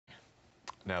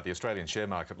Now, the Australian share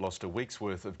market lost a week's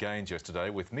worth of gains yesterday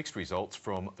with mixed results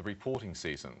from the reporting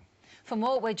season. For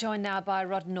more, we're joined now by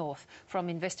Rod North from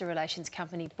investor relations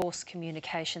company Bourse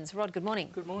Communications. Rod, good morning.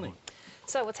 Good morning.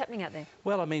 So what's happening out there?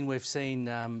 Well, I mean, we've seen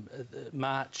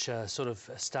March sort of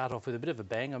start off with a bit of a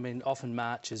bang. I mean, often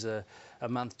March is a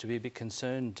month to be a bit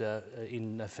concerned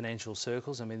in financial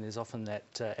circles. I mean, there's often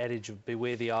that adage of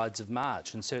beware the Ides of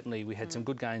March, and certainly we had some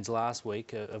good gains last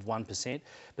week of 1%,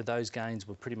 but those gains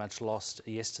were pretty much lost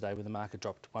yesterday when the market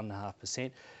dropped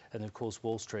 1.5%. And of course,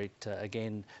 Wall Street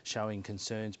again showing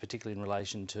concerns, particularly in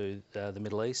relation to the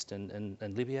Middle East and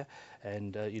Libya,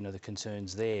 and you know, the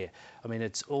concerns there. I mean,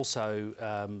 it's also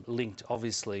linked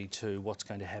obviously to what's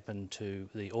going to happen to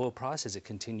the oil price as it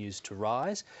continues to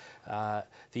rise. The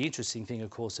interesting thing,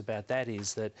 of course, about that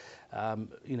is that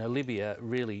you know, Libya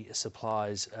really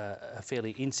supplies a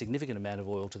fairly insignificant amount of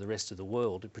oil to the rest of the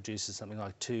world. It produces something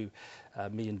like 2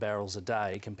 million barrels a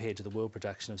day compared to the world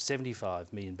production of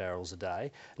 75 million barrels a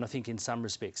day. And I think in some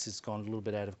respects it's gone a little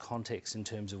bit out of context in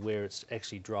terms of where it's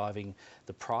actually driving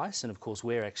the price. And of course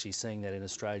we're actually seeing that in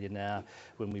Australia now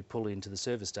when we pull into the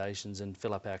service stations and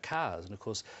fill up our cars. And of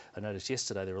course I noticed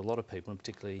yesterday there were a lot of people, and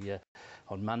particularly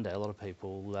on Monday, a lot of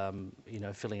people you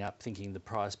know, filling up thinking the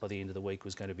price by the end of the week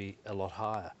was going to be a lot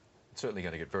higher. It's certainly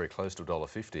going to get very close to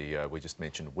 $1.50. We just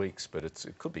mentioned weeks, but it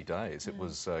could be days. It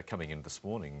was coming in this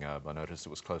morning. I noticed it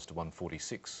was close to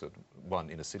 1.46 at one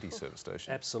inner city service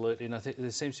station. Absolutely, and I think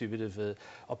there seems to be a bit of a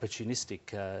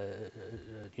opportunistic,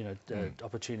 you know,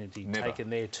 opportunity taken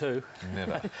there too.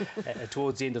 Never.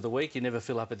 Towards the end of the week, you never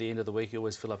fill up at the end of the week. You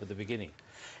always fill up at the beginning.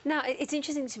 Now, it's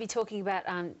interesting to be talking about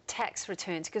tax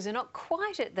returns because we're not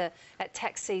quite at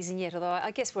tax season yet, although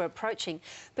I guess we're approaching.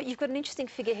 But you've got an interesting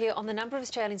figure here on the number of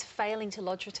Australians failing to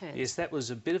lodge returns. Yes, that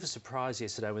was a bit of a surprise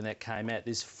yesterday when that came out.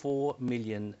 There's 4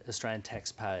 million Australian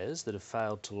taxpayers that have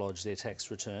failed to lodge their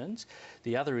tax returns.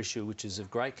 The other issue, which is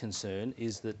of great concern,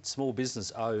 is that small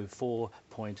business owe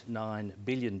 $4.9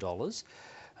 billion.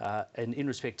 And in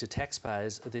respect to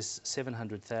taxpayers, there's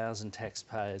 700,000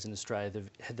 taxpayers in Australia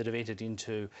that have entered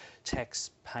into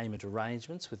tax payment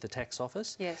arrangements with the tax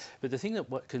office. Yes. But the thing that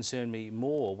what concerned me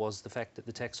more was the fact that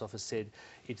the tax office said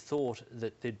it thought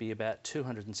that there'd be about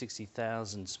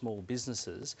 260,000 small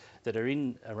businesses that are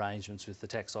in arrangements with the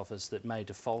tax office that may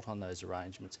default on those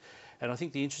arrangements. And I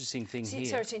think the interesting thing here...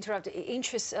 Sorry to interrupt.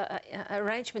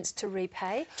 Arrangements to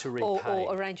repay? To repay.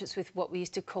 Or arrangements with what we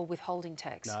used to call withholding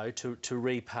tax? No, to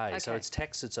repay. Okay. So it's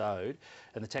tax that's owed,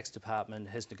 and the tax department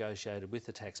has negotiated with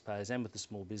the taxpayers and with the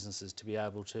small businesses to be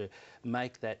able to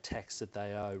make that tax that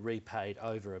they owe repaid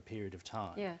over a period of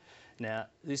time. Yeah. Now,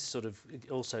 this sort of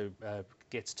also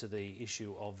gets to the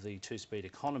issue of the two-speed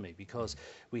economy, because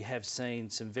we have seen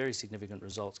some very significant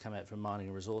results come out from mining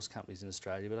and resource companies in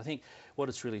Australia. But I think what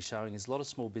it's really showing is a lot of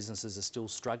small businesses are still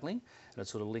struggling, and it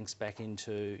sort of links back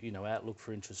into, you know, outlook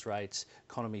for interest rates.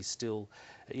 Economy's still,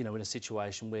 you know, in a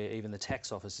situation where even the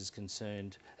tax office is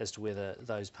concerned as to whether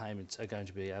those payments are going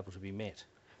to be able to be met.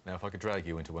 Now, if I could drag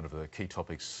you into one of the key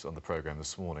topics on the program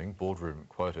this morning, boardroom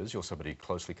quotas. You're somebody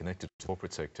closely connected to the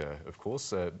corporate sector, of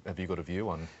course. Have you got a view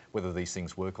on whether these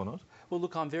things work or not? Well,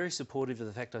 look, I'm very supportive of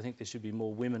the fact I think there should be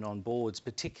more women on boards,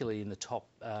 particularly in the top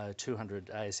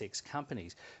 200 ASX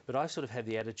companies. But I sort of have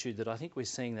the attitude that I think we're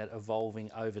seeing that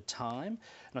evolving over time,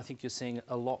 and I think you're seeing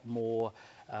a lot more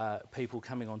people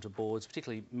coming onto boards,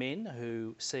 particularly men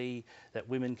who see that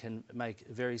women can make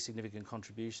very significant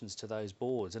contributions to those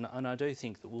boards. And I do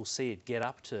think that we'll see it get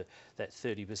up to that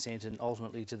 30% and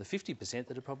ultimately to the 50%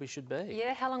 that it probably should be.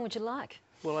 Yeah, how long would you like?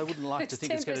 Well, I wouldn't like to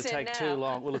think it's going to take too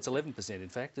long. Well, it's 11% in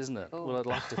fact, isn't it? Ooh. Well, I'd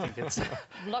like to think it's...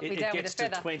 it gets to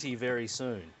 20 very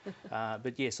soon.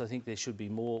 But yes, I think there should be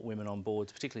more women on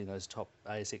boards, particularly in those top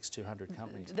ASX 200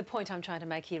 companies. The point I'm trying to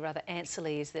make here rather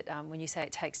ancillary is that when you say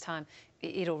it takes time,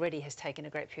 it already has taken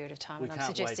a great period of time. We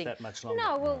can't wait that much longer.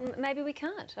 No, well, maybe we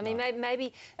can't. I mean,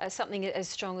 maybe something as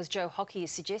strong as Joe Hockey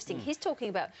is suggesting. He's talking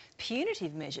about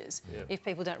punitive measures if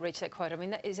people don't reach that quota. I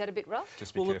mean, is that a bit rough?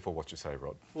 Just be careful what you say,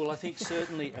 Rod. Well, I think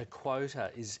certainly a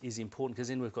quota is important, because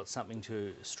then we've got something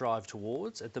to strive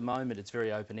towards. At the moment, it's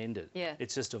very open-ended. Yeah.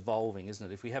 It's just evolving,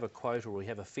 isn't it? If we have a quota or we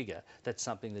have a figure, that's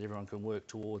something that everyone can work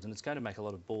towards, and it's going to make a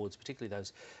lot of boards, particularly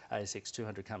those ASX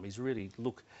 200 companies, really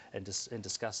look and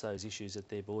discuss those issues at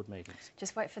their board meetings.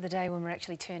 Just wait for the day when we're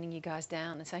actually turning you guys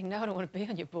down and saying, no, I don't want to be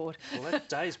on your board. Well, that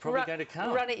day's probably going to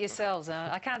come. Run it yourselves.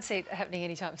 I can't see it happening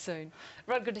anytime soon.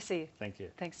 Rod, good to see you. Thank you.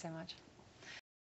 Thanks so much.